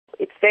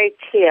very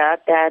clear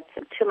that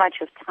too much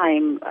of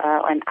time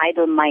an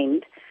idle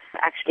mind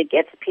actually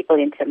gets people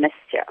into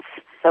mischief.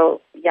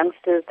 So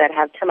youngsters that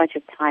have too much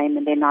of time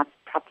and they're not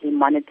properly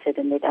monitored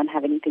and they don't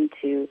have anything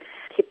to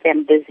keep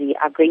them busy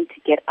are going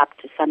to get up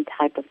to some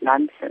type of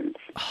nonsense.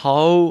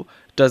 How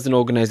does an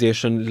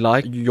organization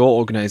like your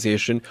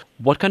organization,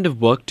 what kind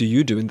of work do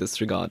you do in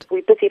this regard?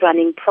 We're busy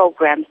running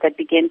programs that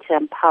begin to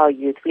empower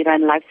youth. We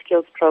run life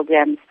skills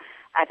programs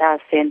at our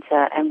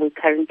center, and we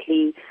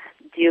currently,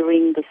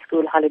 during the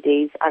school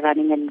holidays, are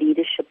running a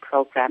leadership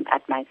program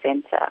at my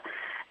center.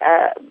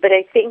 But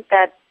I think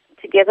that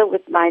together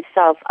with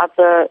myself,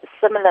 other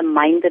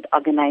similar-minded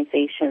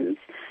organizations,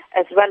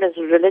 as well as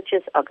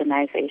religious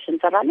organizations,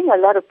 are running a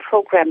lot of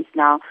programs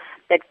now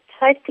that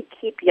tries to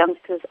keep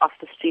youngsters off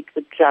the street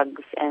with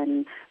drugs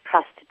and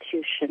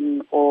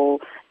prostitution or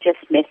just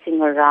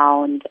messing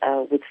around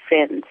with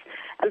friends.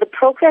 And the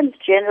programs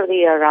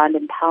generally are around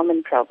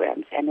empowerment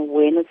programs and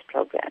awareness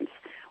programs,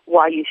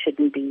 why you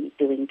shouldn't be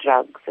doing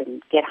drugs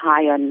and get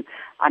high on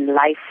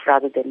life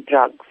rather than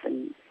drugs,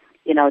 and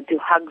do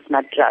hugs,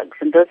 not drugs.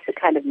 And those are the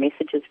kind of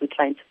messages we're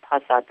trying to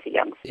pass out to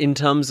youngsters. In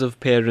terms of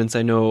parents,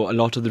 I know a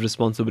lot of the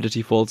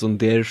responsibility falls on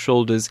their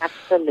shoulders.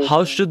 Absolutely.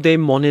 How should they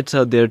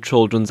monitor their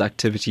children's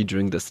activity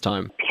during this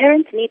time?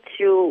 Parents need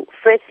to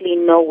firstly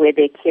know where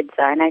their kids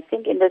are. And I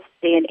think in this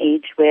day and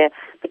age where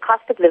the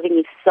cost of living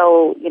is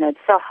so, it's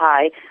so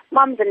high,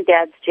 moms and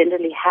dads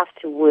generally have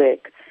to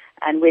work.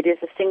 And where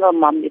there's a single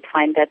mom, you'd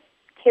find that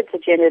kids are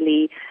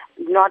generally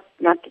not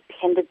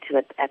dependent to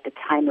it at a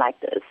time like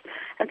this.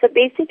 And so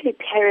basically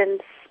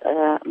parents,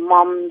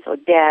 moms or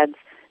dads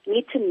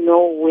need to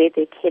know where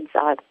their kids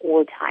are at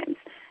all times.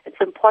 It's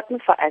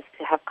important for us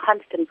to have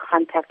constant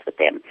contact with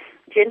them.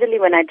 Generally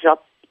when I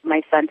drop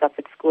my sons off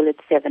at school at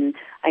 7,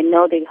 I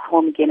know they're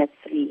home again at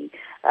 3.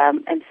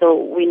 And so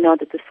we know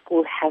that the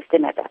school has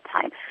them at that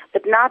time.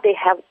 But now they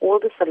have all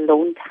this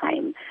alone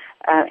time,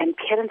 and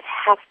parents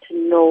have to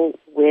know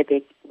where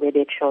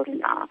their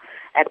children are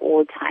at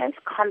all times.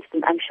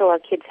 Constant. I'm sure our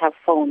kids have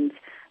phones.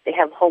 They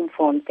have home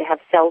phones. They have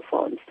cell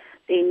phones.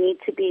 They need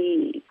to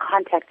be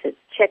contacted,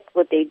 check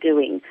what they're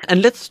doing.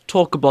 And let's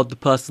talk about the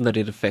person that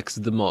it affects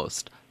the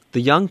most,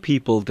 the young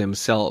people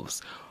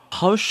themselves.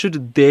 How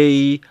should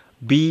they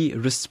be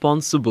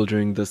responsible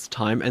during this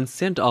time and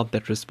send out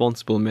that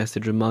responsible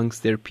message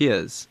amongst their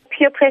peers?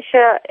 Peer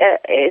pressure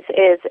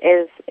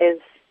is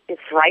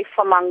rife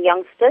among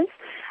youngsters.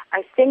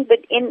 I think,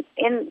 but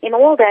in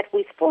all that,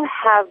 we still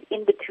have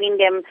in between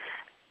them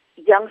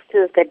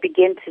youngsters that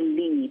begin to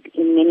lead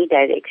in many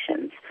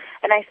directions.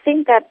 And I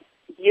think that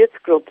youth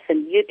groups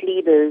and youth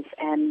leaders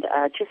and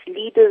just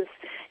leaders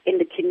in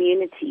the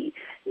community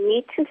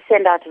need to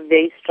send out a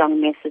very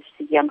strong message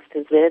to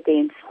youngsters, whether they're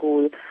in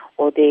school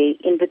or they're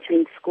in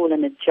between school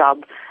and a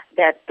job,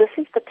 that this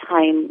is the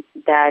time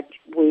that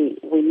we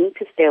need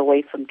to stay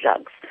away from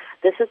drugs.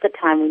 This is the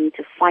time we need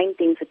to find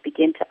things that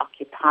begin to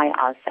occupy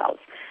ourselves.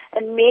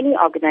 And many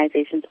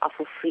organizations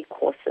offer free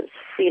courses,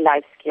 free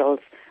life skills,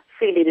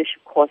 free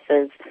leadership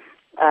courses,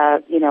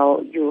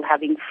 you're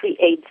having free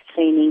AIDS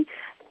training.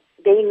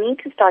 They need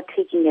to start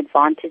taking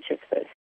advantage of this.